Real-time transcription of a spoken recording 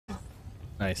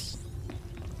Nice.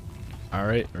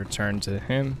 Alright, return to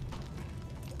him.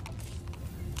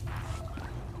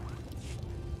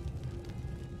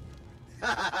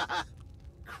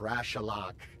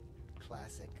 Crash-a-lock.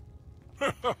 Classic.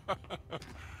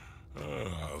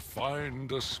 Fine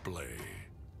display.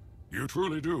 You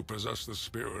truly do possess the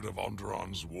spirit of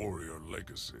Onderon's warrior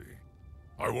legacy.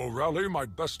 I will rally my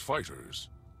best fighters.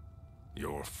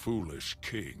 Your foolish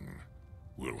king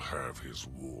will have his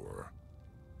war.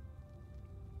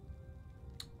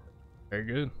 Very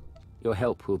good. Your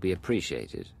help will be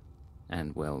appreciated,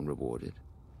 and well rewarded.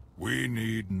 We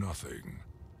need nothing.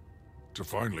 To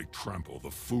finally trample the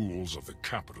fools of the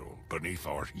capital beneath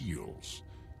our heels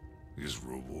is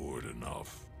reward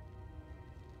enough.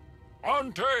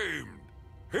 Untamed,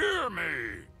 hear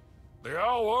me! The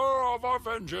hour of our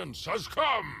vengeance has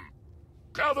come!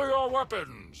 Gather your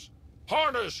weapons!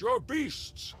 Harness your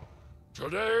beasts!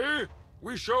 Today,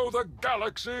 we show the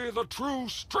galaxy the true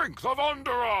strength of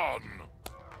Onderon!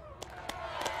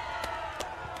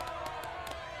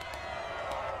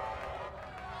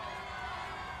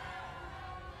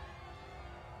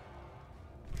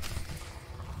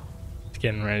 It's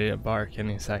getting ready to bark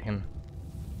any second.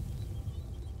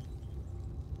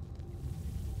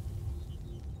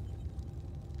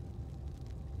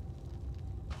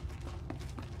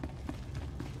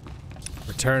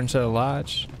 Return to the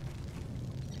lodge.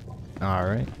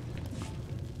 Alright.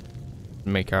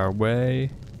 Make our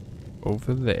way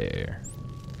over there.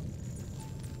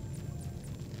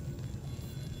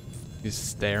 He's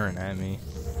staring at me.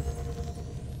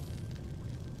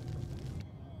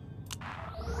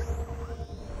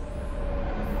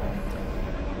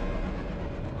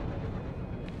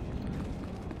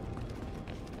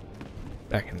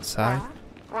 Back inside.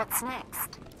 What's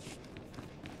next?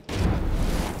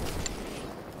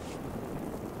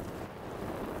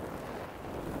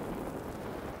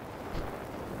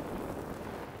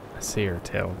 I see her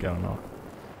tail going off.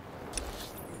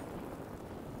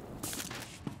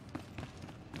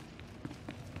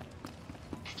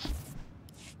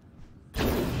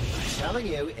 Telling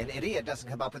you, an idiot doesn't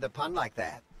come up with a pun like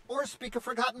that. Or speak a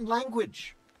forgotten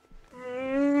language.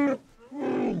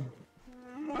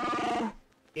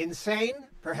 Insane?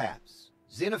 Perhaps.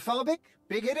 Xenophobic?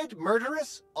 Bigoted?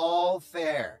 Murderous? All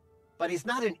fair. But he's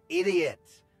not an idiot.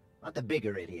 Not the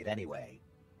bigger idiot, anyway.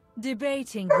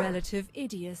 Debating relative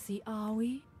idiocy, are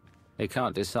we? They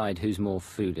can't decide who's more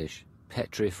foolish,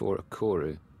 Petrif or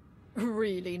Akoru.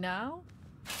 Really now?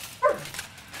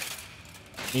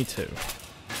 Me too.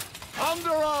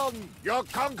 Onderon, your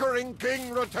conquering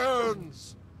king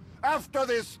returns. After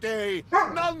this day,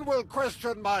 none will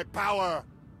question my power.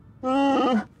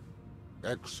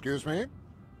 Excuse me?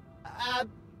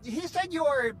 He said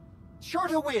you're sure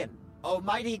to win, O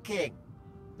mighty king.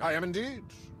 I am indeed.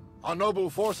 Our noble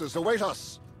forces await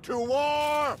us. To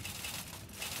war!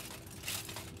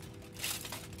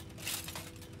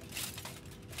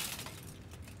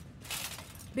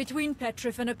 Between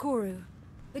Petrif and Akoru,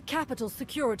 the capital's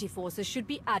security forces should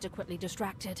be adequately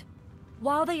distracted.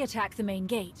 While they attack the main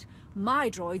gate, my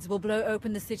droids will blow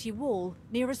open the city wall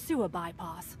near a sewer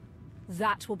bypass.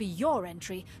 That will be your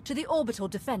entry to the orbital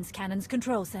defense cannon's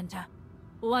control center.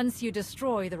 Once you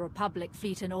destroy the Republic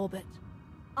fleet in orbit,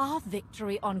 our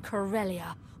victory on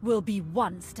Corellia will be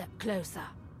one step closer.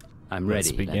 I'm Let's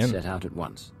ready. begin. Let's set out at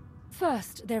once.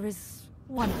 First, there is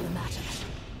one other matter.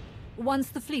 Once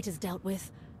the fleet is dealt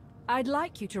with, I'd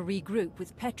like you to regroup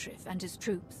with Petrif and his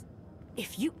troops.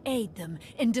 If you aid them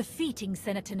in defeating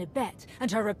Senator Nibet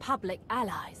and her Republic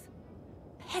allies,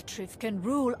 Petrif can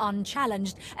rule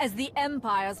unchallenged as the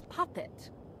Empire's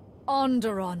puppet.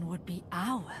 Onderon would be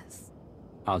ours.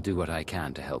 I'll do what I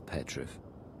can to help Petrif.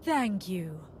 Thank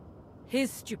you. His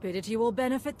stupidity will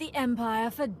benefit the Empire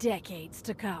for decades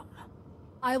to come.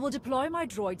 I will deploy my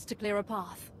droids to clear a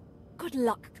path. Good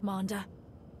luck, Commander.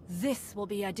 This will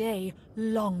be a day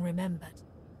long remembered.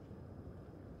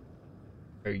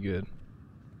 Very good.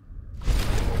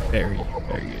 Very,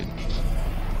 very good.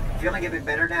 Feeling a bit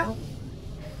better now?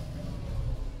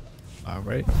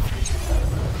 Alright.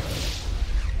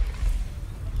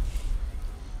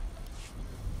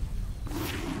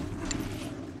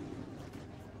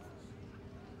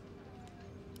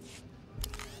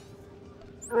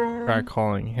 Try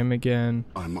calling him again,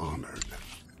 I'm honored.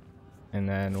 and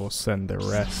then we'll send the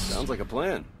rest. Sounds like a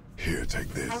plan. Here, take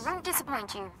this. I won't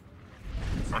disappoint you.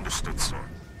 Understood, sir.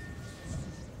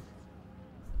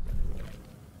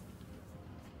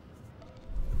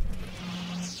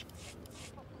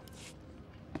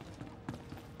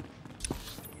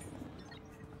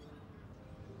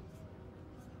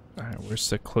 Alright, where's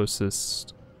the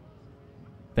closest?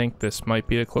 I think this might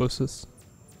be the closest.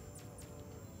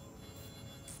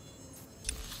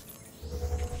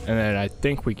 And then I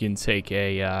think we can take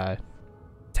a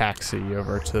taxi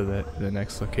over to the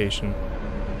next location.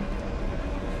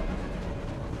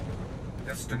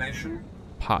 Destination?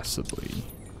 Possibly.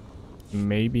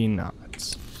 Maybe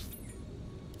not.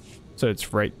 So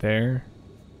it's right there.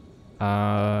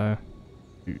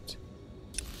 Shoot.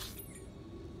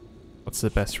 What's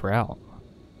the best route?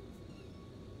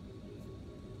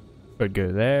 Could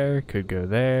go there, could go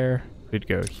there, could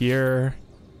go here.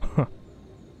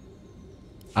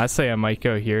 I say I might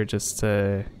go here just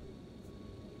to...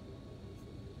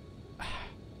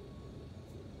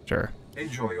 Sure.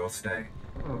 Enjoy your stay.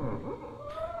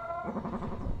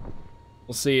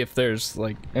 We'll see if there's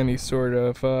like any sort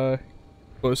of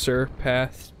closer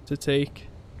path to take.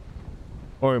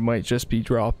 Or it might just be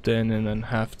dropped in and then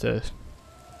have to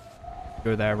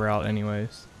go that route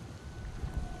anyways.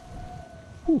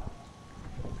 Whew.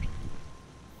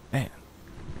 Man.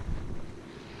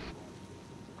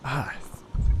 Ah.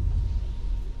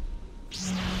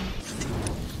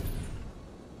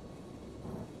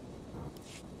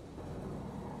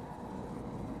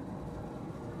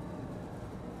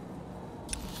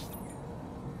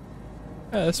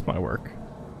 Yeah, this might work.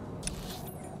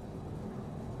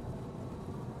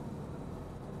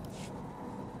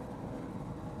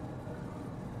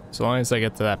 As long as I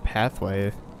get to that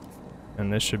pathway,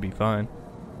 then this should be fine.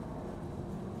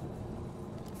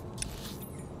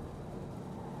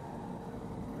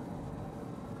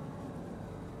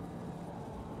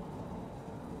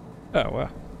 Oh wow,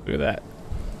 look at that.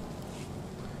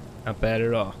 Not bad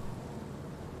at all.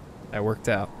 That worked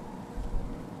out.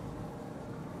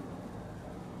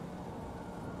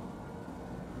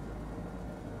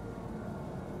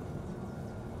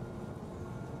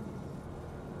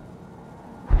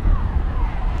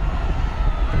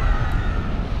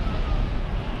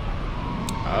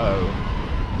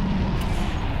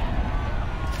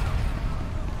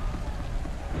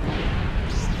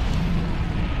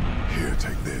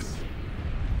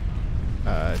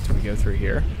 Through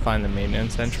here, find the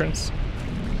maintenance entrance.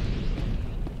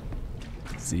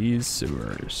 These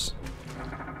sewers.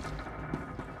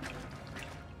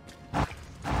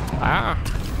 Ah,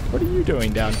 what are you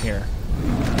doing down here?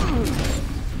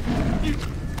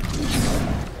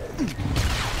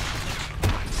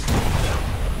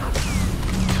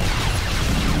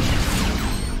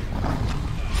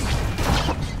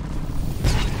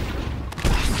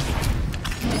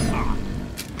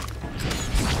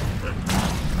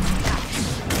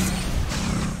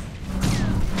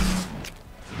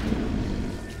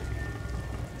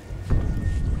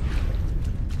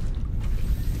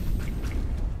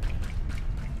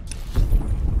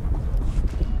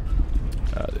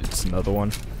 Another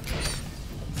one.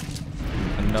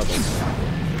 Another one.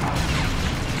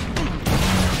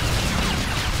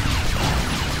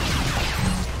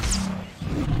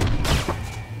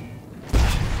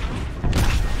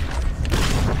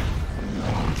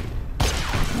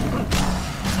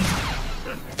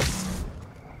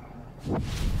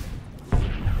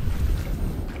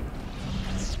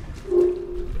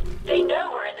 They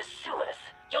know we're in the sewers.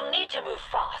 You'll need to move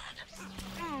fast.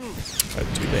 What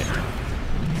do they?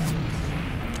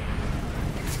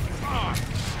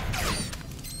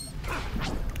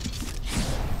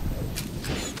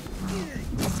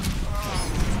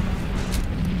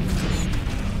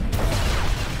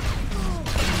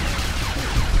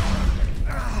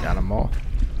 Got them all.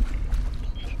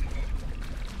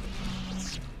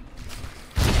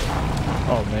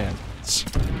 Oh man.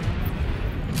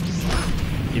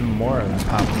 Even more of them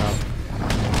popping up.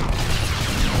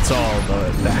 It's all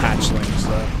the hatchlings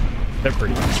though. They're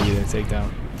pretty easy to take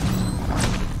down.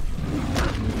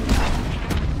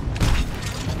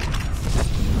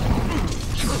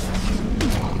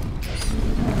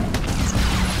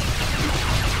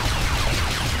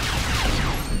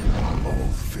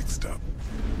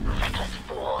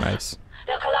 Nice.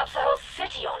 They'll collapse the whole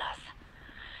city on us.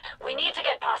 We need to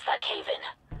get past that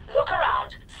cave-in. Look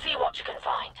around, see what you can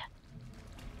find.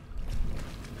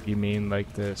 You mean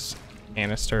like this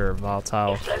canister or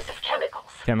volatile Explosive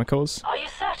chemicals? Are you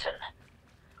certain?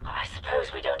 I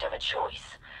suppose we don't have a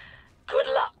choice. Good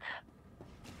luck.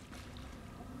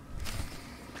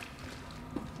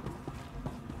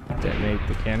 Detonate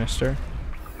the canister.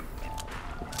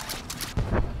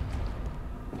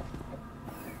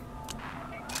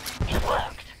 It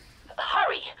worked.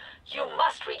 Hurry! You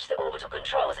must reach the orbital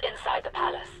controls inside the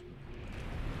palace.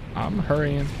 I'm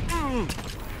hurrying.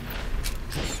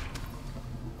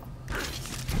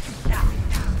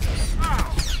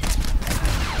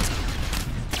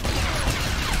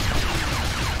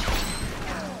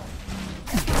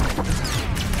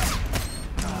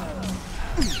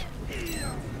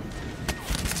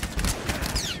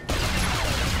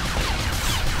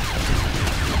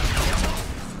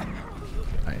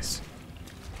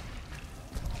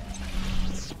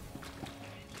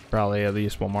 Probably at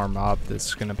least one more mob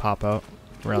that's gonna pop out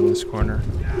around this corner.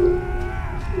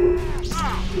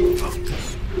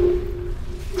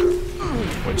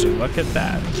 Would you look at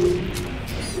that?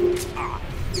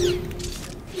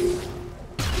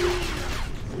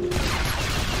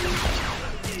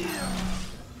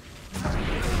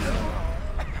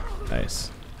 Nice.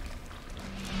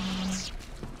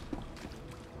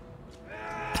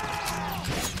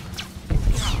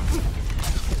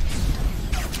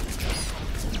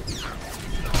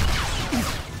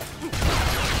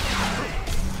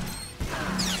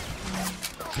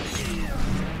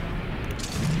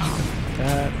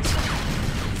 That.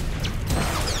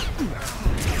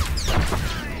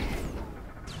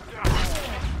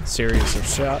 Series of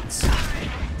shots.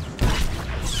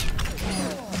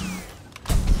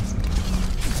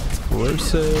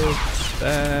 Explosive.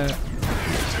 That.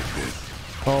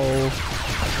 Pole.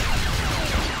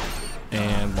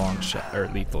 And long shot, or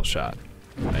lethal shot.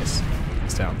 Nice.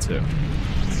 It's down 2.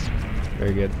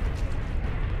 Very good.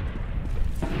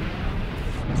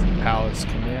 Palace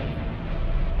command.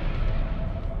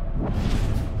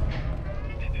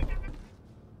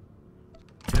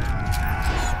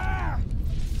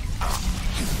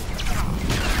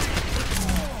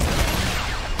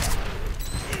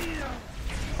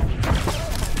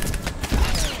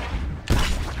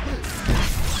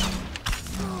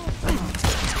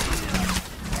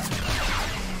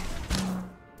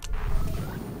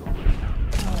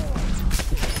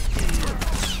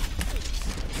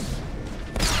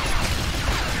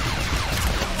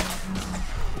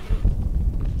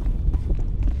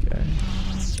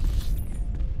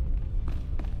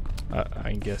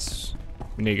 I guess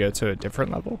we need to go to a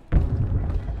different level.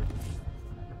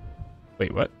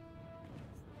 Wait, what?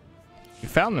 We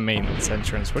found the maintenance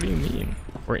entrance. What do you mean?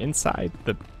 We're inside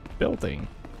the building.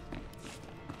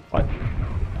 What?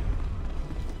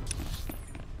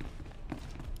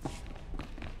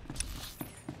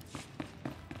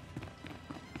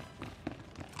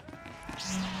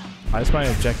 Why is my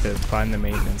objective find the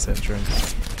maintenance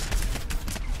entrance?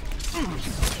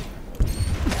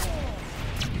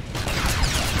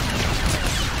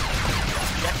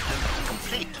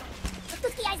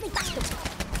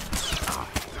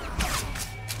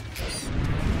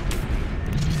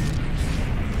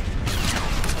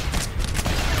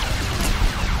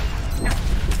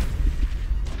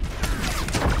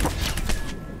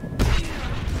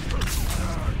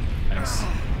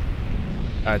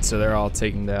 Alright, so they're all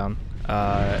taken down.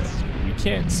 We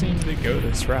can't seem to go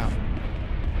this route.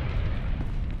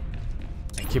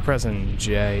 I keep pressing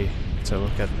J to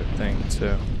look at the thing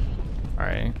too.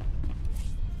 Alright.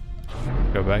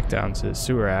 Go back down to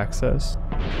sewer access.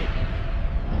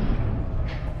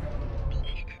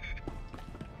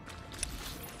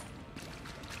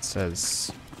 It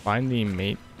says find the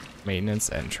maintenance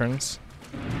entrance.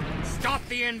 Stop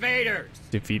the invaders!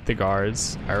 Defeat the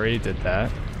guards. I already did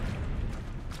that.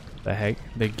 The heck?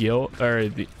 The guild or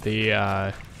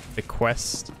the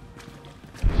quest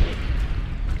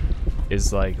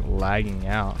is like lagging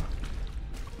out.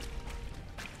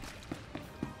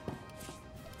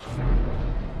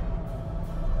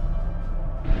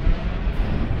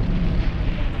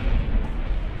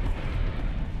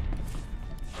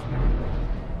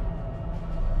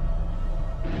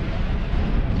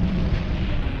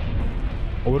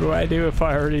 What do I do if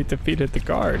I already defeated the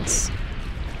guards?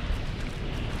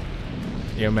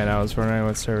 Yo man, I was wondering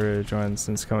what server to join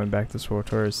since coming back to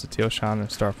SWTOR. Is the Teal and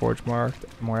Starforge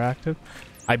more active?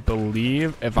 I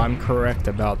believe, if I'm correct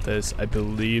about this, I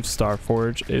believe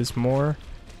Starforge is more.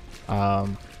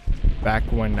 Back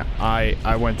when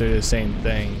I went through the same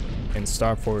thing, and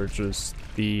Starforge was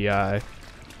the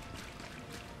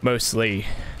mostly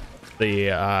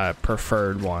the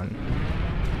preferred one.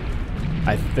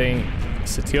 I think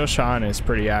Teal is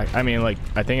pretty active. I mean, like,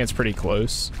 I think it's pretty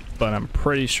close, but I'm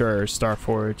pretty sure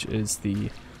Starforge is the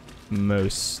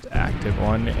most active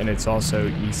one, and it's also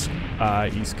East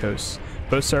Coast.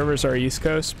 Both servers are East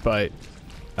Coast, but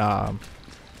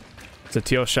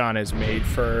Teal is made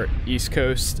for East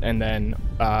Coast, and then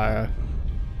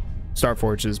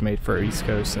Starforge is made for East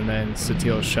Coast, and then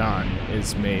Teal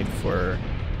is made for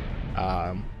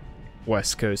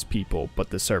West Coast people,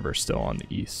 but the server's still on the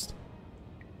East.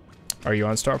 Are you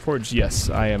on Starforge? Yes,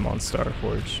 I am on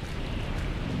Starforge.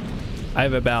 I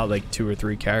have about like 2 or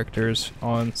 3 characters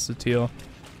on Teal,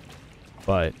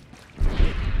 but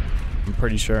I'm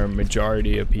pretty sure a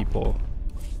majority of people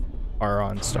are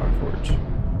on Starforge.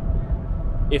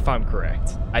 If I'm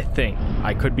correct. I think.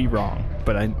 I could be wrong,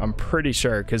 but I'm pretty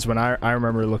sure, because when I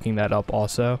remember looking that up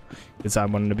also, because I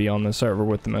wanted to be on the server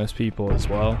with the most people as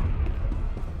well.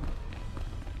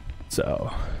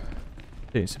 So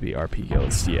Seems to be RP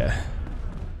guilds, yeah.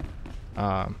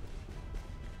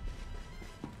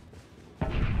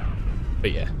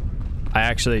 But yeah, I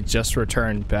actually just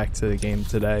returned back to the game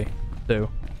today too,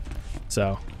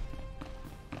 so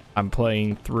I'm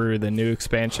playing through the new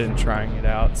expansion, trying it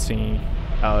out, seeing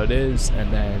how it is,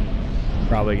 and then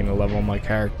probably gonna level my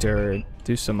character,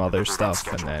 do some other stuff,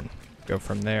 and then go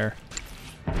from there.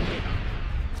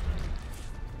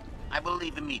 I will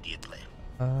leave immediately.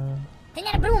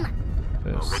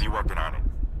 Already working on it.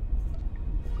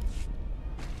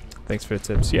 Thanks for the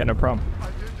tips. Yeah, no problem.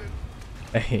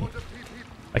 Hey,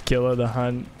 Aquila the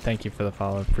Hunt, thank you for the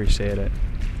follow. Appreciate it.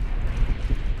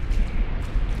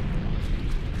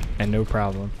 And no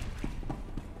problem.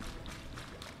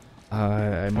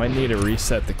 I might need to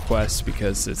reset the quest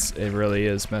because it really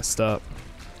is messed up.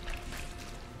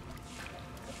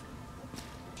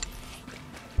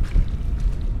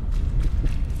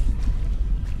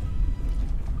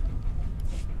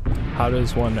 How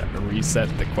does one reset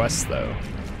the quest though?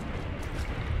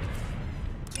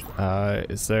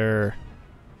 Is there...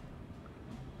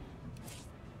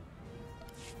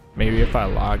 Maybe if I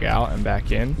log out and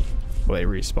back in, will they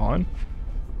respawn?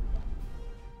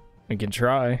 I can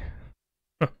try.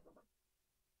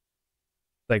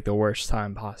 Like the worst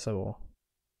time possible.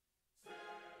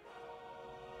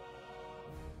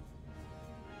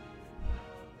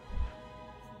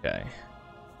 Okay.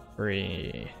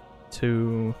 3,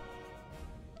 2...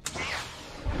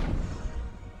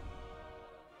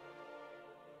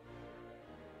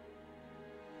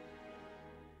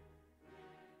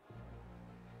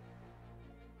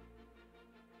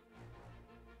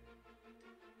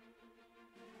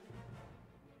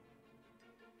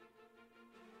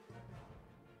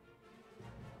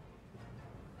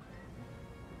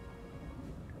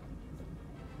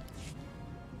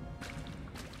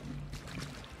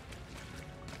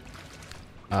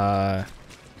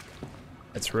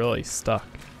 It's really stuck.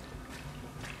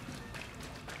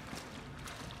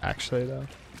 Actually, though.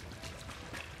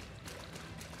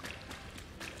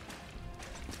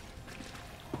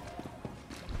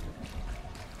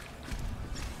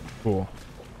 Cool.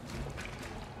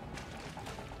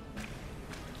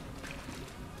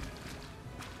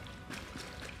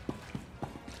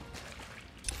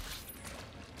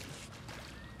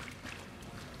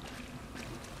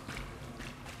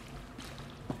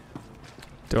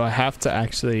 Do I have to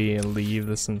actually leave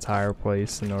this entire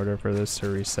place in order for this to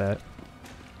reset?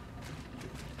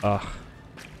 Ugh.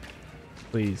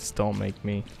 Please don't make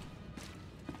me.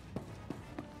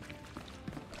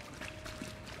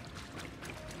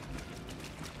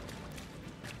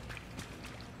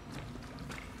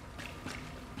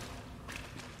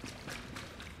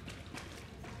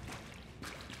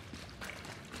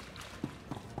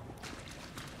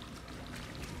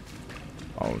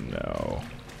 Oh no.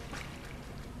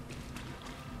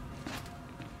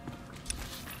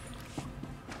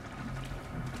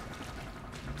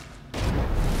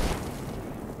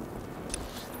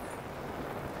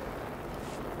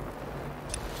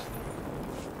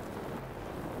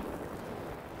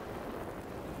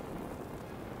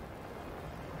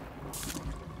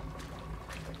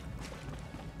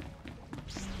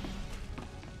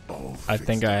 I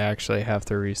think I actually have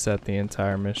to reset the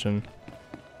entire mission.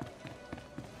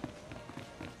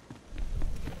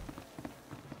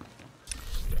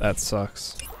 That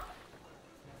sucks.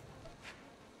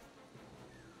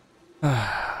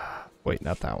 Wait,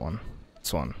 not that one.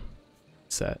 This one.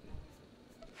 Set.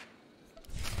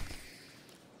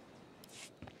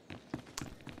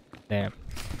 Damn.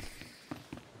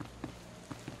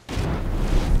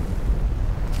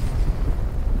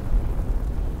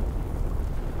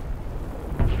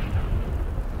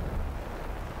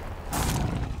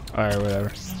 Alright,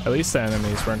 whatever. At least the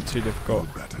enemies weren't too difficult.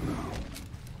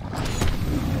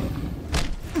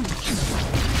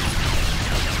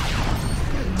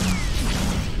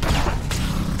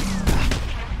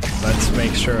 Let's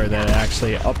make sure that it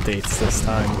actually updates this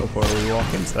time before we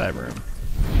walk into that room.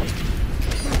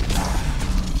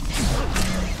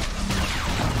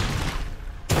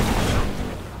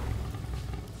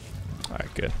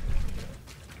 Alright, good.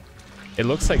 It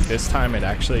looks like this time it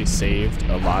actually saved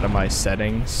a lot of my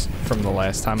settings from the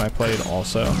last time I played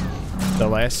also. The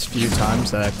last few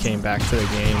times that I came back to the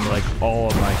game, like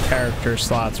all of my character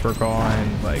slots were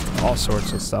gone, like all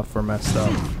sorts of stuff were messed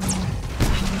up.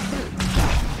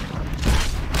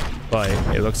 But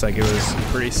it looks like it was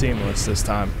pretty seamless this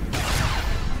time.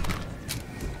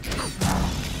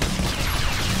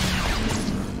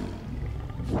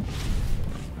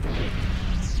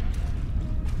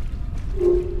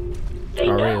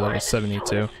 Already level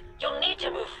 72. You'll need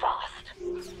to move fast.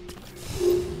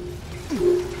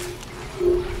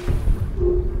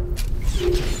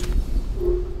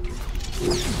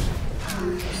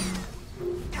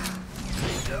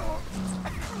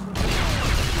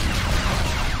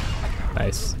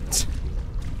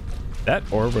 That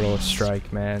orbital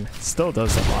strike, man, still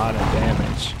does a lot of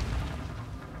damage.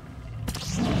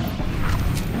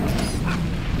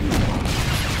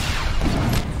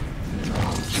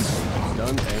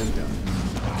 Done and done.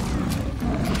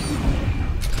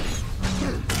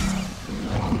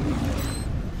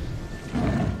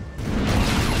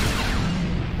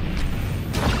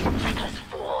 Reckless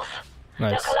fools.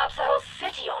 Nice. They'll collapse the whole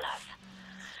city on us.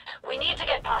 We need to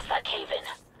get past that cave-in.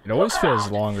 It always Look feels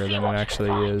around, longer see than what it you actually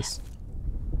can find. is.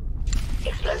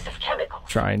 Explosive chemicals.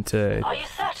 Trying to, Are you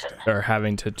certain? or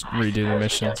having to redo the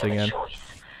missions again.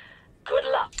 Good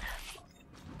luck.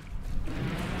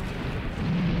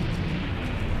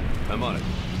 I'm on it.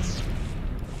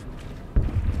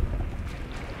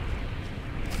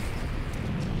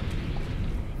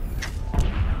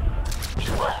 It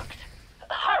worked.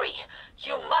 Hurry!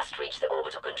 You must reach the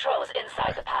orbital controls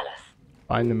inside the palace.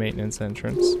 Find the maintenance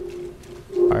entrance.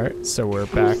 Alright, so we're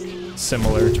back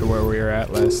similar to where we were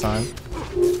at last time.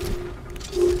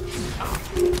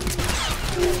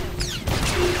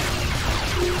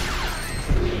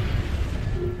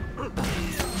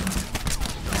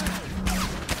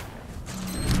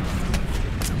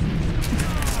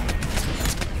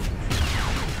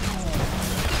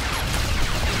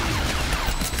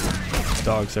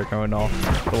 Dogs are going off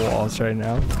the walls right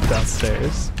now,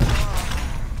 downstairs.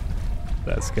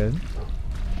 That's good.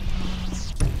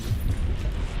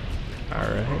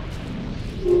 Alright.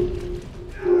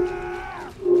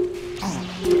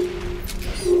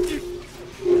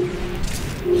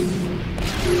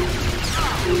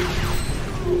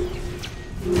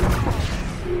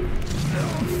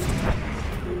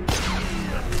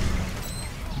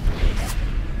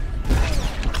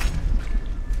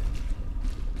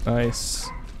 Nice.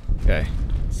 Okay.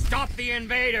 Stop the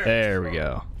invader! There we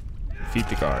go. Defeat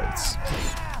the guards.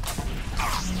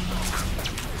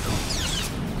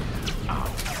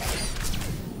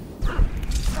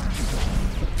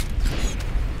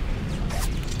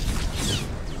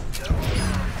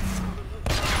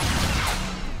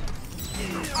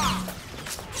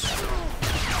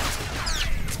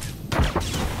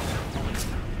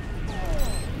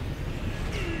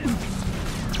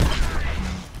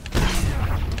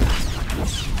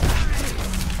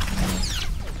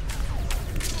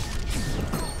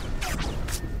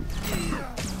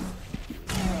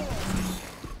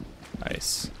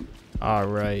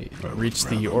 Alright, reach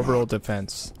the orbital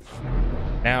defense.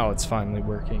 Now it's finally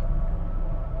working.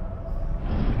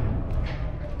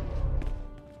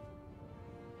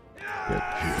 Good.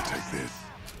 Here, take this.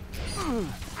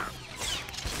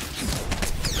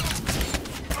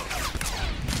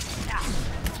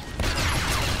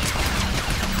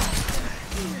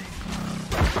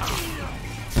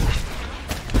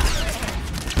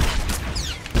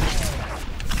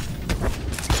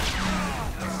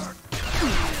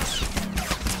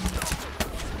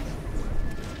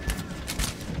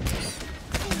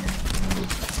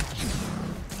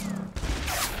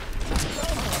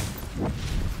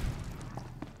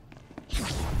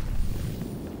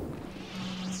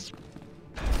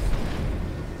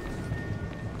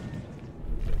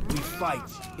 Fight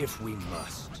if we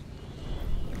must.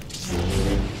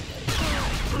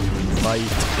 Fight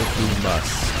if we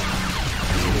must.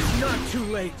 It's not too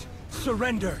late.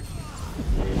 Surrender.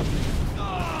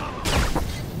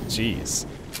 Jeez.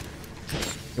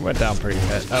 It went down pretty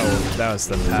fast. Oh, that was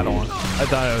the Padawan. I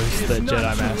thought it was the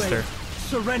Jedi Master. Late.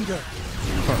 Surrender.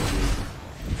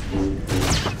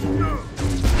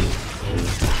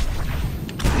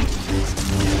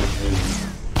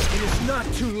 It is not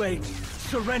too late.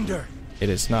 Surrender. It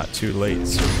is not too late.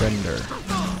 Surrender.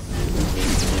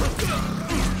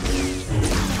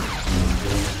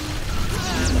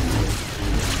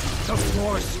 The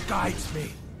Force guides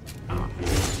me.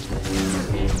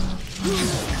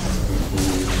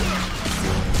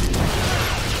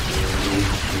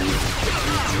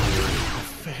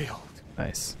 Failed.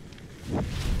 Nice.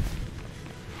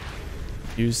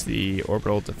 Use the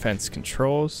orbital defense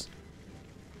controls.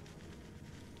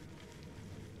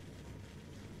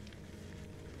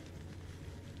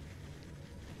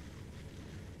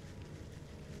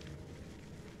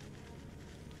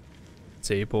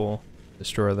 Disable,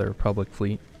 destroy the Republic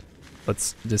fleet.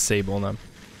 Let's disable them.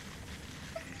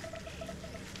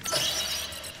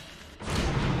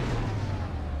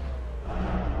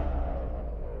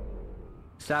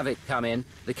 Savik, come in.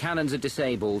 The cannons are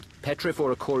disabled. Petrif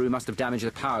or Akoru must have damaged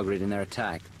the power grid in their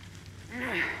attack.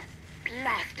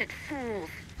 Blasted fools.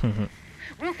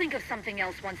 We'll think of something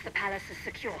else once the palace is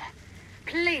secure.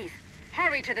 Please,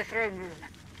 hurry to the throne room.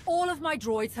 All of my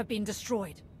droids have been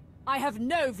destroyed. I have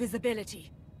no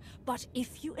visibility. But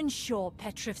if you ensure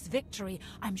Petrif's victory,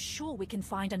 I'm sure we can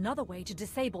find another way to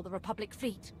disable the Republic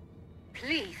fleet.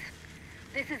 Please,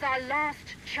 this is our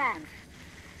last chance.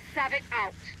 Savik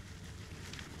out.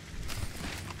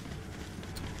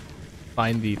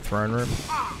 Find the throne room.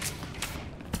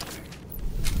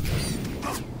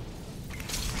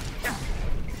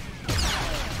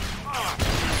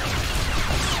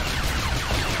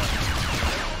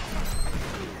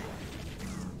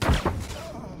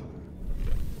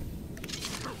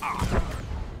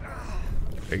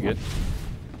 Very good.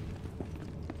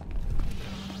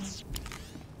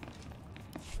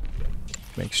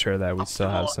 Make sure that we still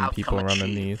have some people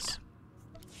running these.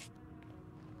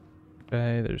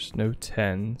 Okay, there's no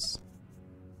 10s.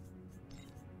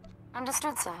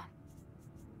 Understood, sir.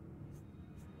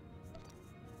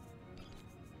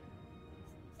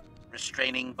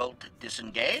 Restraining bolt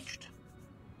disengaged.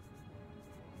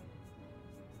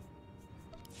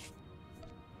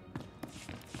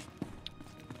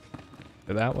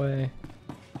 Go that way.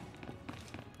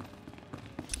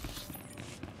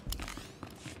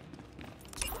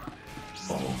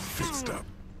 All fixed up.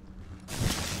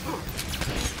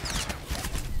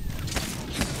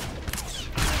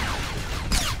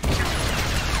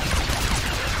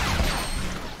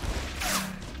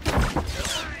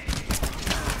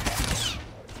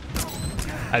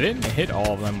 I didn't hit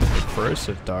all of them with the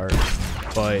corrosive dart,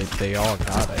 but they all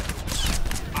got it.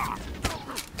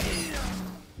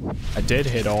 I did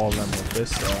hit all of them with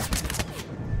this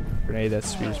grenade that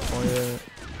speeds pointed.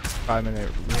 5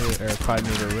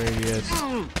 meter radius.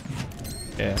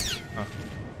 Yeah. Huh.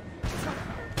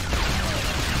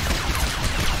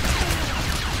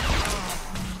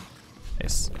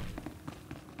 Nice.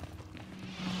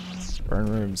 Burn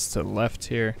rooms to the left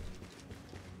here.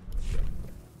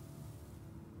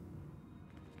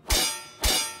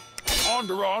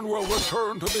 Onderon will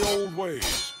return to the old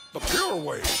ways, the pure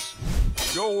ways.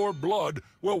 Your blood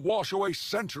will wash away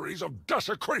centuries of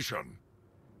desecration.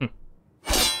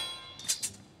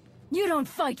 You don't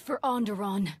fight for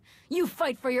Onderon. You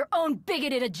fight for your own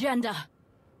bigoted agenda.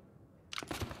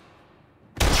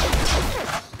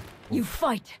 You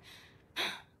fight,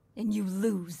 and you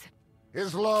lose.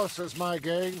 His loss is my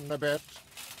gain, Nabet.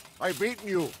 I've beaten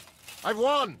you. I've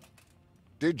won.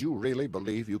 Did you really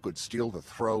believe you could steal the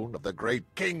throne of the great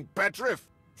King Petrif?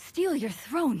 Steal your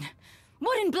throne?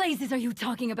 What in blazes are you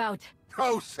talking about?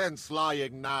 No sense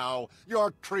lying now.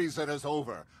 Your treason is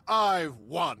over. I've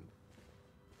won.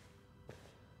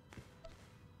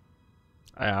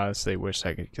 I honestly wish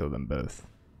I could kill them both,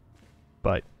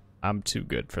 but I'm too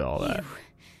good for all that.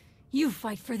 You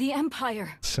fight for the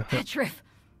Empire. Petrif,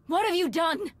 what have you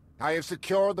done? I have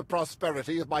secured the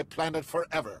prosperity of my planet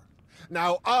forever.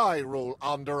 Now I rule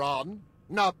Onderon,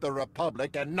 not the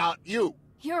Republic and not you.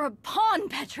 You're a pawn,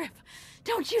 Petrif.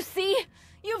 Don't you see?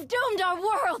 You've doomed our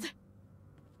world.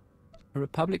 A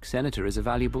Republic senator is a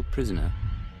valuable prisoner.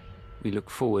 We look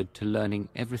forward to learning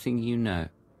everything you know.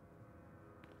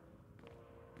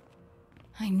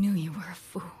 I knew you were a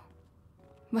fool,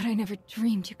 but I never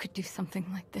dreamed you could do something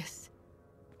like this.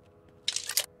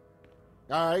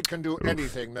 I can do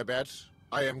anything, Nabet.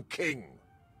 I am king.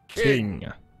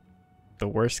 King. The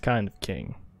worst kind of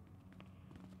king.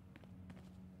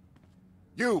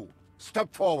 You,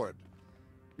 step forward.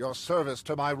 Your service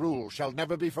to my rule shall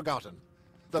never be forgotten.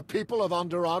 The people of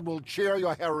Onderon will cheer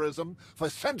your heroism for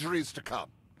centuries to come.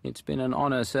 It's been an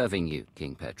honor serving you,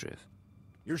 King Petrif.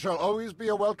 You shall always be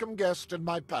a welcome guest in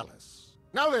my palace.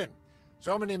 Now then,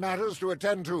 so many matters to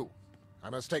attend to. I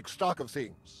must take stock of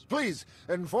things. Please,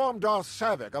 inform Darth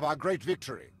Savik of our great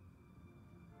victory.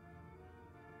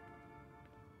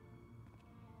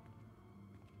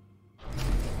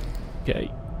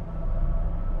 Okay.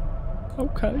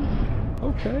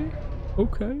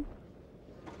 Okay.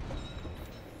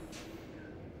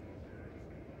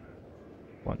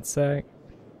 One sec.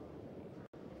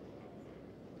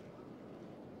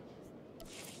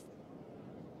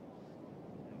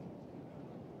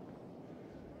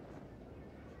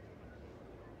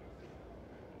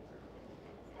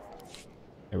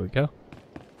 There we go.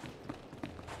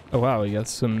 Oh wow, we got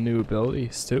some new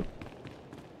abilities too.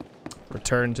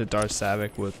 Return to Darth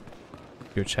Savik with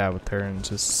go chat with her in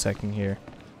just a second here.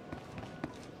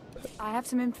 I have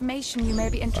some information you may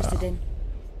be interested in.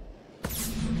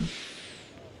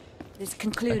 This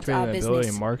concludes our business.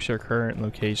 Ability marks your current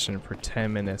location for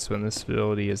 10 minutes when this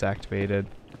ability is activated.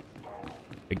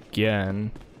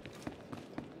 Again.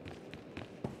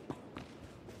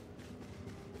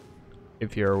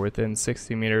 If you are within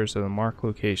 60 meters of the marked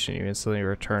location, you instantly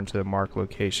return to the marked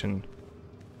location.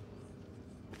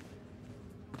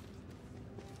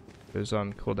 Goes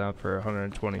on cooldown for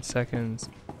 120 seconds.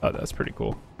 Oh, that's pretty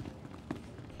cool.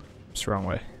 Just wrong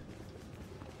way.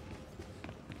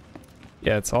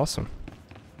 Yeah, it's awesome.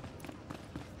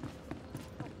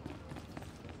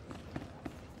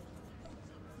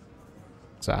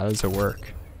 So how does it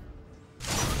work?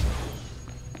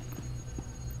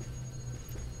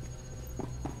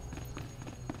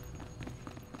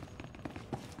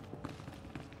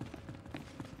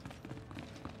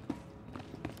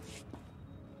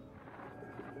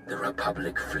 The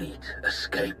Republic fleet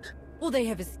escaped. Well, they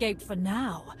have escaped for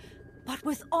now. But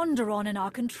with Onderon in our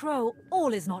control,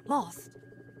 all is not lost.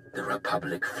 The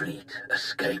Republic fleet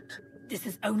escaped. This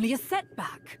is only a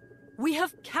setback. We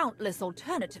have countless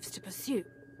alternatives to pursue.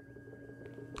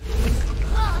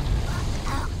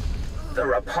 The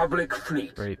Republic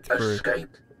fleet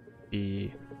escaped.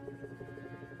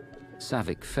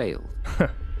 Savik failed,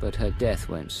 but her death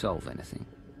won't solve anything.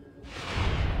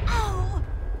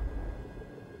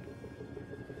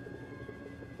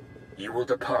 You will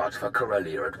depart for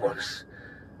Corellia at once.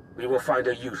 We will find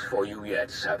a use for you yet,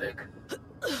 Savik.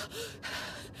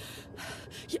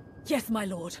 Yes, my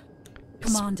lord.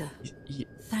 Commander,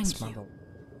 thank you.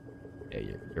 Yeah,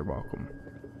 you're welcome.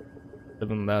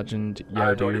 Living legend,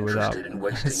 yeah, do without.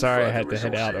 Sorry, I had to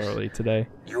head out early today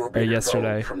or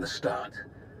yesterday. From the start.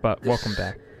 But welcome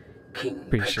back. King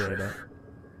Appreciate it.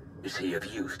 Is he of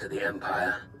use to the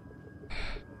Empire?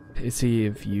 Is he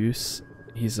of use?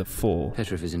 He's a fool.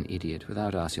 Petrov is an idiot.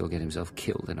 Without us, he'll get himself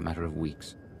killed in a matter of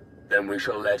weeks. Then we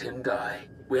shall let him die.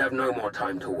 We have no more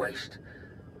time to waste.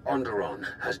 Onderon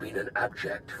has been an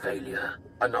abject failure.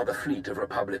 Another fleet of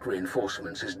Republic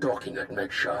reinforcements is docking at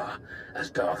Medshar,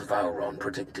 as Darth Vowron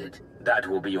predicted. That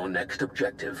will be your next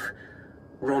objective.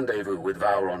 Rendezvous with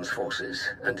Vowron's forces,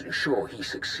 and ensure he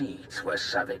succeeds where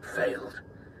Savik failed.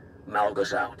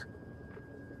 Malgus out.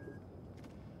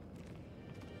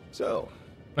 So,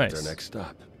 nice. What's our next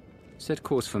stop? Set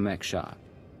course for Medshar.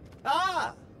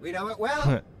 Ah, we know it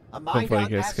well. A Hopefully it mined-out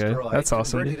gets good. asteroid That's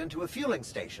awesome. converted into a fueling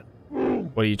station.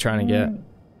 What are you trying to get?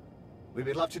 We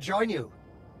would love to join you.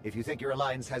 If you think your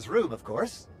alliance has room, of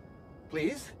course.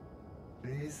 Please?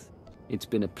 Please? It's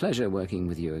been a pleasure working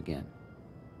with you again.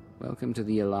 Welcome to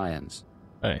the Alliance.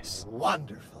 Nice.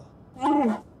 Wonderful.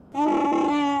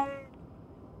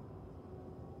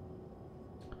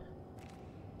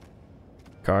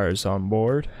 Cars on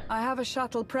board. I have a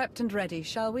shuttle prepped and ready,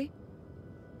 shall we?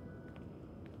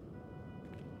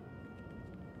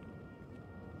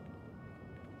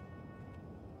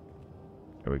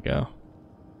 Here we go.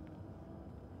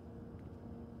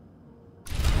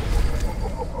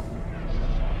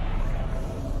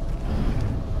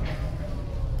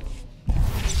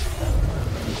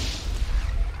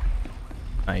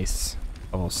 Nice.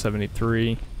 Level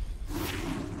 73.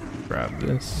 Grab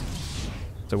this.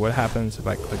 So what happens if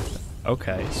I click that?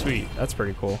 Okay, sweet. That's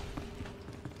pretty cool.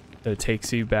 It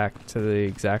takes you back to the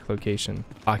exact location.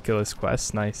 Oculus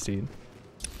Quest. Nice, dude.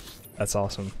 That's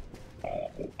awesome.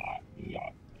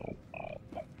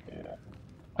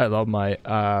 I love my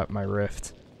my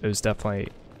Rift. It was definitely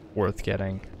worth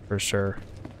getting for sure.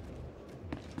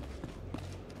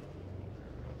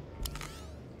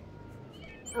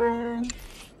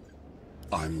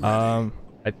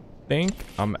 I think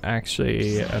I'm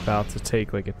actually about to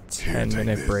take like a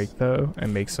 10-minute break though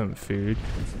and make some food.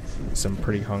 'Cause I'm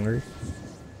pretty hungry.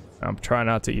 I'm trying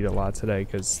not to eat a lot today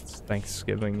because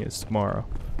Thanksgiving is tomorrow.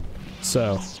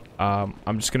 So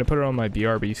I'm just gonna put it on my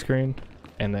BRB screen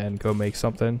and then go make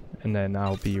something, and then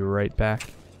I'll be right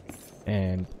back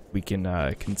and we can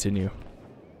continue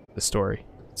the story.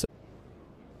 So,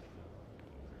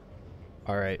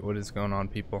 alright, what is going on,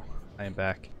 people? I am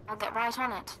back. I'll get right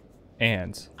on it.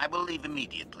 And I will leave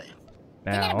immediately.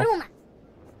 now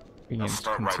we can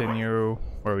continue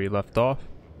where we left off.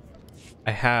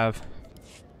 I have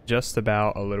just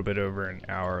about a little bit over an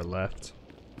hour left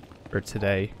for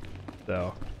today,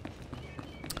 so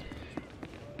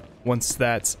once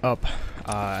that's up,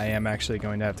 I am actually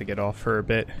going to have to get off for a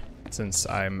bit, since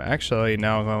I'm actually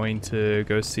now going to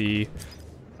go see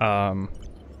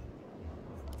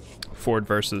Ford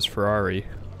versus Ferrari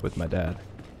with my dad.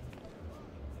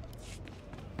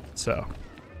 So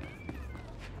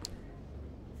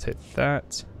let's hit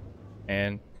that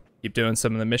and keep doing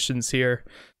some of the missions here.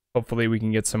 Hopefully we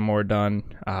can get some more done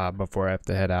before I have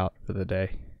to head out for the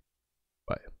day.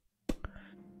 But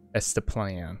that's the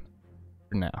plan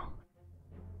for now.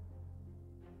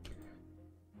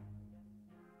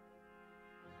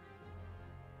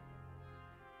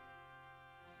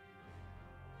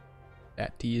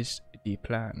 That is the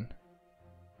plan.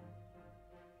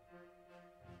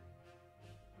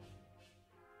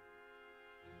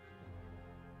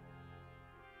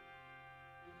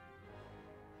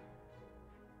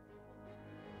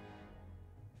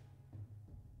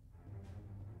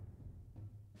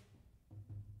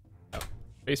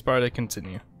 Spacebar to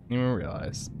continue. Didn't even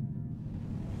realize.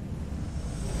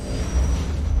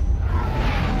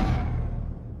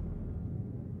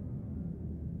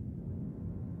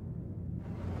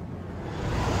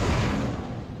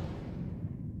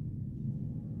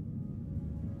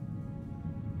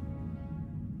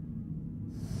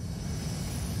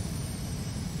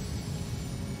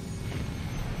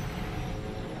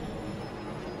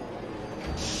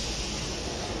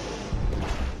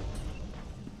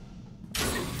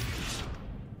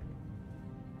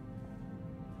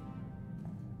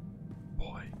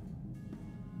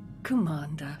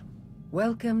 Commander,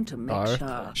 welcome to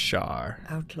Darth Shar,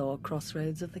 outlaw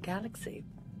crossroads of the galaxy.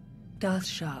 Darth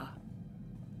Shar.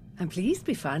 I'm pleased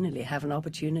we finally have an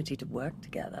opportunity to work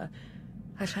together.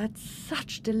 I've heard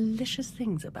such delicious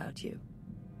things about you.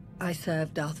 I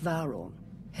serve Darth Vowron,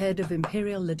 head of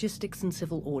Imperial Logistics and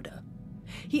Civil Order.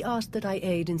 He asked that I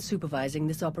aid in supervising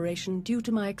this operation due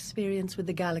to my experience with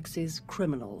the galaxy's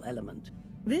criminal element.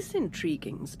 This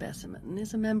intriguing specimen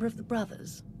is a member of the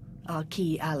Brothers, our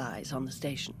key allies on the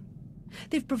station.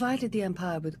 They've provided the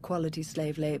Empire with quality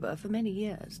slave labor for many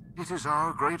years. It is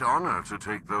our great honor to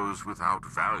take those without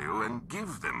value and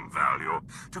give them value,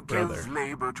 to give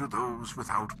labor to those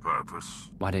without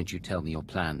purpose. Why don't you tell me your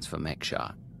plans for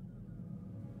Mekshar?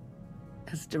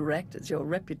 As direct as your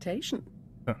reputation.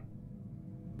 Huh.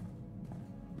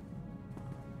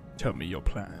 Tell me your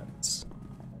plans.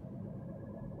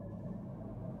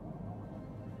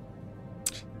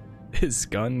 His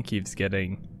gun keeps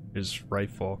getting, his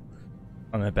rifle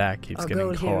on the back keeps getting caught.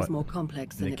 Our goal here is more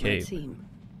complex than it might seem.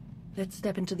 Let's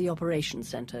step into the operations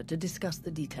center to discuss the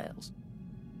details.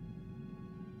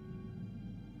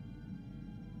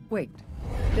 Wait,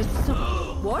 there's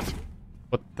some... What?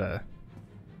 What the...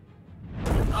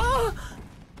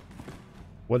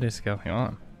 What is going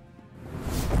on?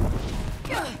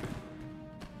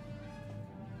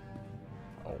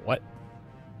 Oh, what?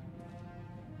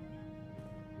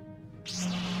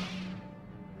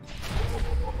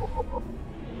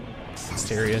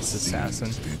 Mysterious assassin.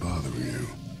 To be bothering you.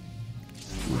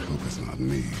 I hope it's not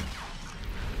me.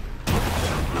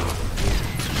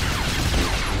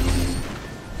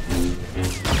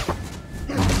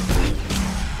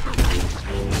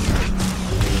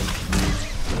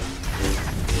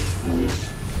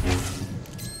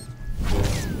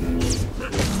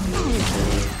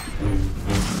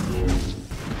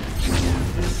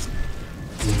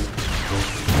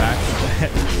 Back to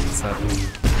that.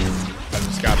 I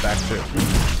just got back to it.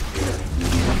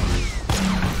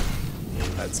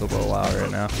 That's a little loud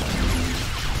right now.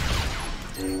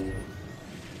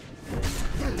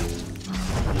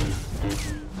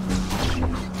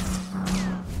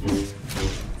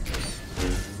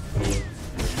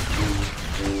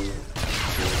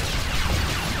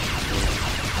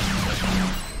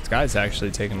 This guy's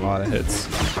actually taking a lot of hits.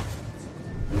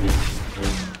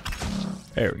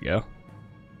 There we go.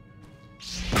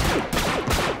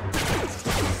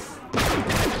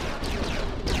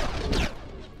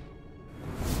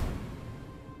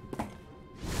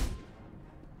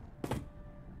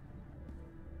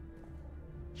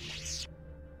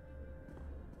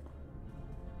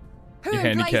 You're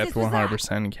handicapped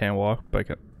 100% and can't walk, but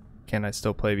can I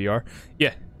still play VR?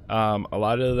 Yeah, a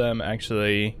lot of them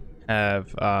actually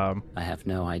have. I have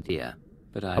no idea,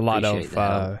 but I a lot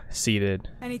of seated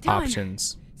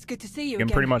options. It's good to see you. You can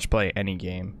pretty much play any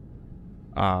game.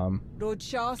 Lord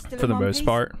Shah still for the most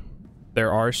part,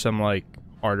 there are some like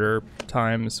harder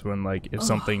times when like if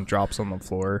something drops on the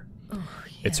floor,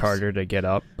 it's harder to get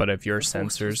up. But if your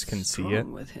sensors can see it,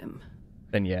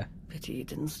 then yeah. Pity he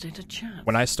didn't stand a chance.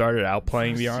 When I started out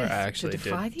playing VR, I actually did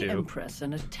the Empress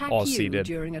and attack you seated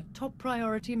during a top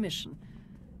priority mission.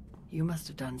 You must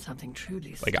have done something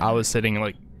truly like I was sitting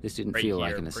like this didn't feel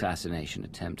like an assassination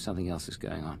attempt. Something else is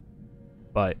going on.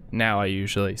 But now I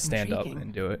usually stand up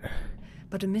and do it.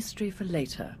 But a mystery for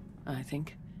later, I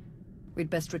think. We'd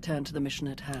best return to the mission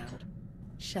at hand.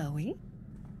 Shall we?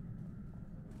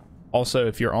 Also,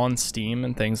 if you're on Steam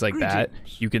and things like that,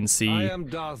 you can see,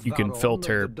 you can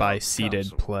filter by seated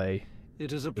play.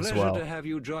 It is a pleasure to have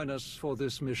you join us for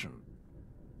this mission.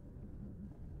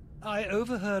 I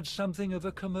overheard something of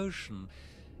a commotion.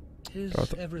 Is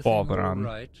everything all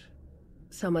right?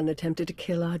 Someone attempted to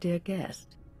kill our dear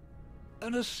guest.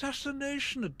 An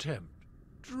assassination attempt.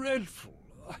 Dreadful.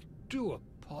 I do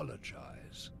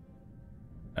apologize.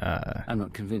 I'm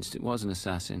not convinced it was an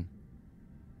assassin.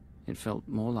 It felt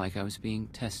more like I was being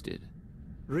tested.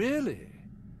 Really?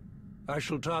 I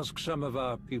shall task some of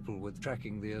our people with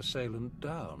tracking the assailant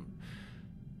down.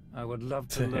 I would love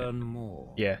to learn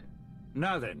more. Yeah.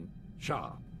 Now then,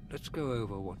 Shah, let's go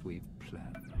over what we've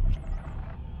planned.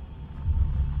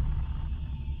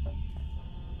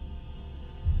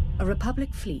 A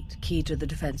Republic fleet key to the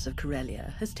defense of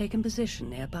Corellia has taken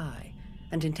position nearby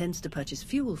and intends to purchase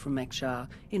fuel from Mekshar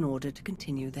in order to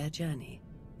continue their journey.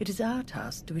 It is our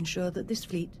task to ensure that this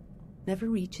fleet never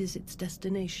reaches its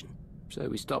destination. So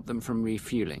we stop them from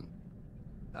refueling?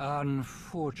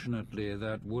 Unfortunately,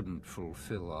 that wouldn't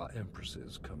fulfill our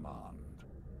Empress's command.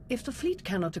 If the fleet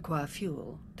cannot acquire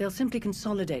fuel, they'll simply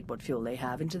consolidate what fuel they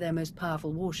have into their most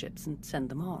powerful warships and send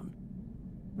them on.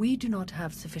 We do not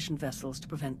have sufficient vessels to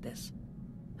prevent this,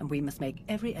 and we must make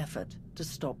every effort to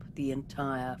stop the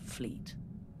entire fleet.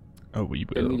 Oh, we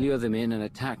will. Then we lure them in and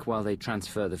attack while they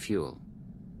transfer the fuel.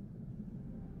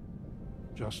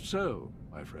 Just so,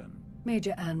 my friend.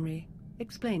 Major Anri,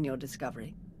 explain your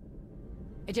discovery.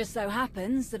 It just so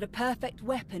happens that a perfect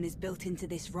weapon is built into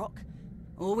this rock.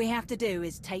 All we have to do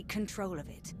is take control of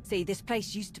it. See, this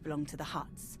place used to belong to the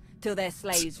Hutts, till their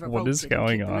slaves revolted. What is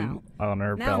going on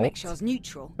her now belt? Mekshar's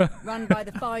neutral, run by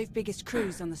the 5 biggest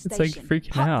crews on the station. It's like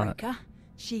freaking out. Heartbreaker,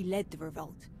 she led the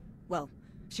revolt. Well,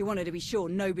 she wanted to be sure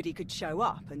nobody could show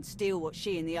up and steal what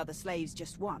she and the other slaves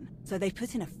just won. So they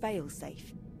put in a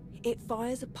failsafe. It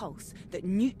fires a pulse that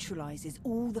neutralizes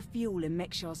all the fuel in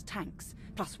Mekshar's tanks,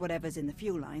 plus whatever's in the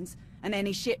fuel lines, and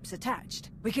any ships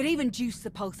attached. We could even juice the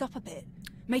pulse up a bit.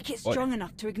 Make it strong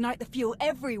enough to ignite the fuel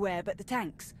everywhere but the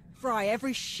tanks. Fry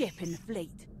every ship in the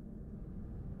fleet.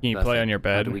 Can you play on your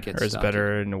bed, or is it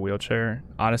better in a wheelchair?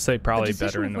 Honestly, probably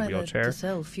better in the wheelchair.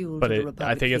 But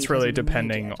I think it's really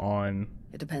depending on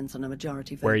a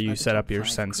majority vote where you set up your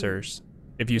sensors.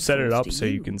 If you set it up so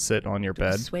you can sit on your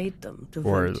bed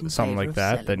or something like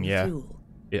that, then yeah,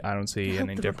 I don't see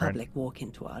any different. It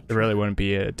really wouldn't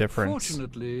be a difference.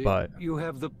 But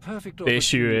the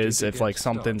issue is if like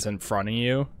something's in front of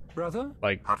you,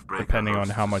 like depending on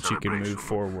how much you can move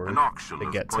forward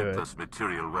to get to it.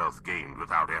 Material wealth gained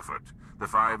without effort. The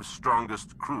 5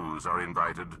 strongest crews are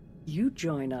invited. You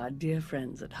join our dear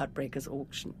friends at Huttbreaker's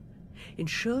auction.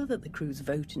 Ensure that the crews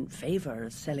vote in favor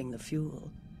of selling the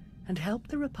fuel, and help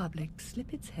the Republic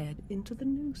slip its head into the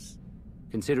noose.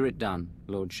 Consider it done,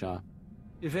 Lord Shah.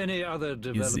 If any other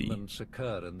developments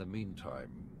occur in the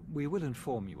meantime, we will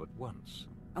inform you at once.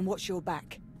 And watch your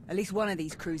back. At least one of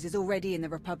these crews is already in the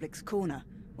Republic's corner,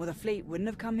 or the fleet wouldn't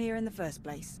have come here in the first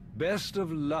place. Best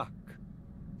of luck.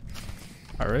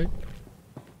 Alright.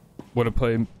 Wanna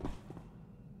play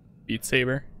Beat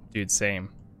Saber? Dude, same.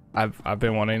 I've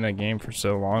been wanting that game for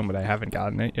so long, but I haven't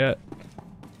gotten it yet.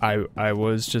 I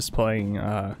was just playing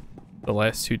the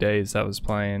last 2 days I was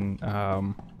playing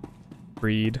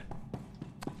Creed.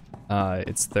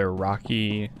 It's their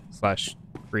Rocky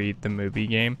 / Creed the movie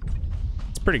game.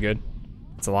 It's pretty good.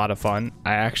 It's a lot of fun.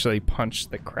 I actually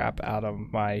punched the crap out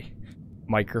of my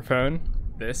microphone,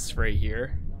 this right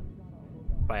here,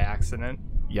 by accident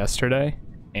yesterday,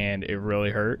 and it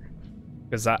really hurt.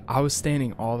 Because I was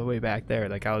standing all the way back there,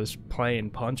 like I was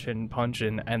playing, punching,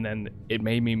 and then it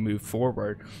made me move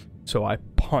forward. So I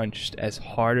punched as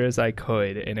hard as I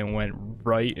could, and it went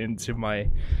right into my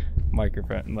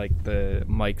microphone, like the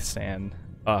mic stand.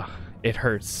 It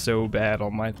hurt so bad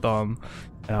on my thumb,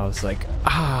 and I was like,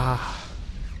 ah.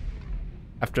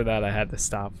 After that, I had to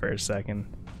stop for a second.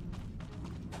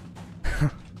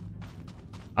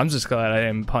 I'm just glad I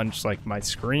didn't punch like my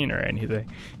screen or anything,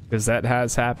 because that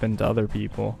has happened to other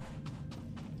people.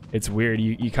 It's weird,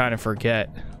 you kind of forget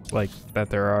like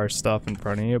that there are stuff in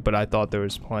front of you, but I thought there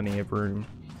was plenty of room.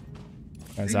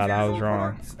 Turns out I was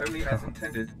wrong. Only as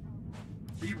intended.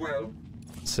 Be well.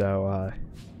 So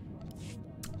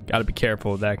gotta be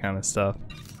careful with that kind of stuff.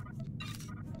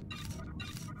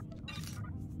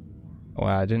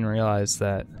 Wow, I didn't realize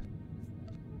that.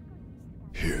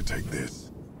 Here, take this.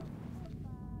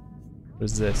 What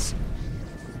is this?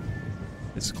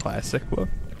 This classic look?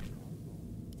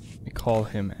 We call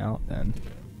him out then.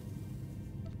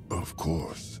 Of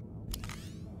course.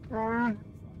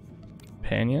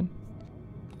 Companion?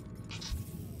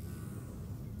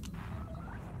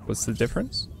 What's the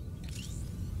difference?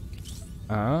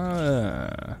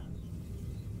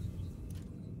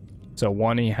 So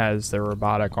one he has the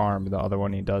robotic arm, the other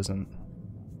one he doesn't.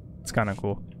 It's kind of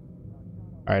cool.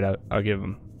 Alright, I'll give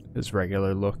him his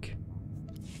regular look.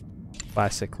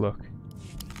 Classic look.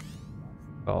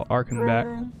 I'll arcing back.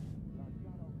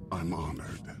 I'm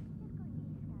honored.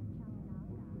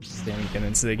 Then we get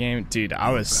into the game. Dude,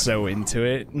 I was so into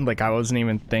it. Like, I wasn't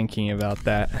even thinking about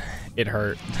that. It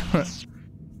hurt.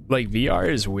 Like,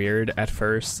 VR is weird at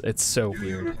first. It's so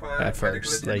weird at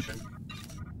first. Like,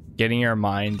 getting your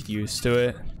mind used to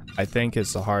it, I think,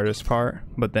 is the hardest part.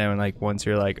 But then, like, once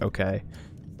you're like, okay,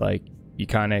 like, you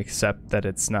kind of accept that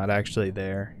it's not actually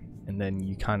there, and then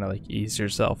you kind of, like, ease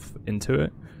yourself into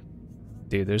it.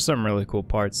 Dude, there's some really cool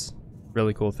parts.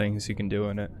 really cool things you can do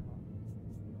in it.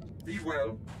 Be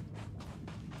well.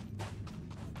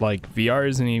 Like, VR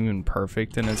isn't even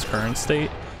perfect in its current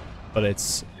state, but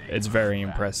it's very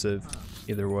impressive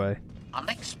either way.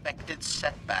 Unexpected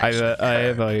setbacks. I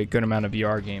have a good amount of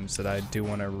VR games that I do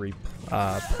want to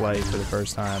play for the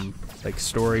first time, like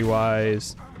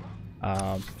story-wise,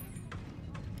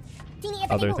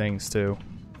 other things too.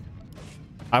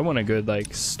 I want a good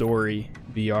like story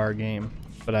VR game,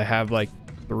 but I have like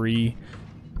 3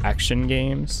 action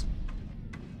games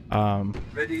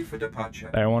ready for departure.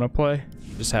 that I want to play.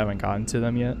 Just haven't gotten to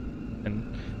them yet.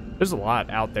 And there's a lot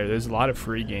out there. There's a lot of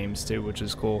free games too, which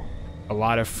is cool. A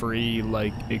lot of free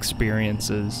like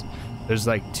experiences. There's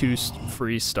like 2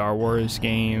 free Star Wars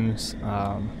games.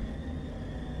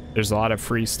 There's a lot of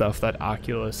free stuff that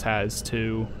Oculus has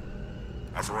too.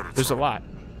 There's a lot.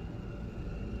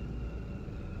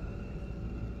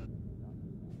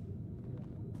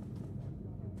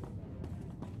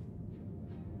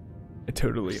 I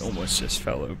totally almost just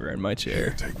fell over in my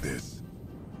chair. Take this.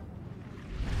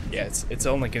 Yeah, it's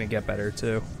only gonna get better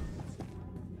too.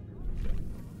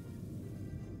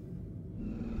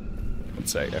 One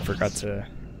sec, I forgot to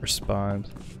respond.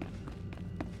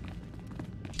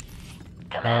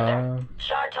 Commander,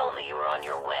 Shar told me you were on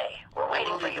your way. We're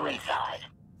waiting for you inside.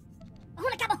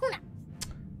 Already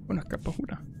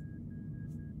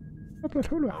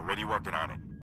working on it.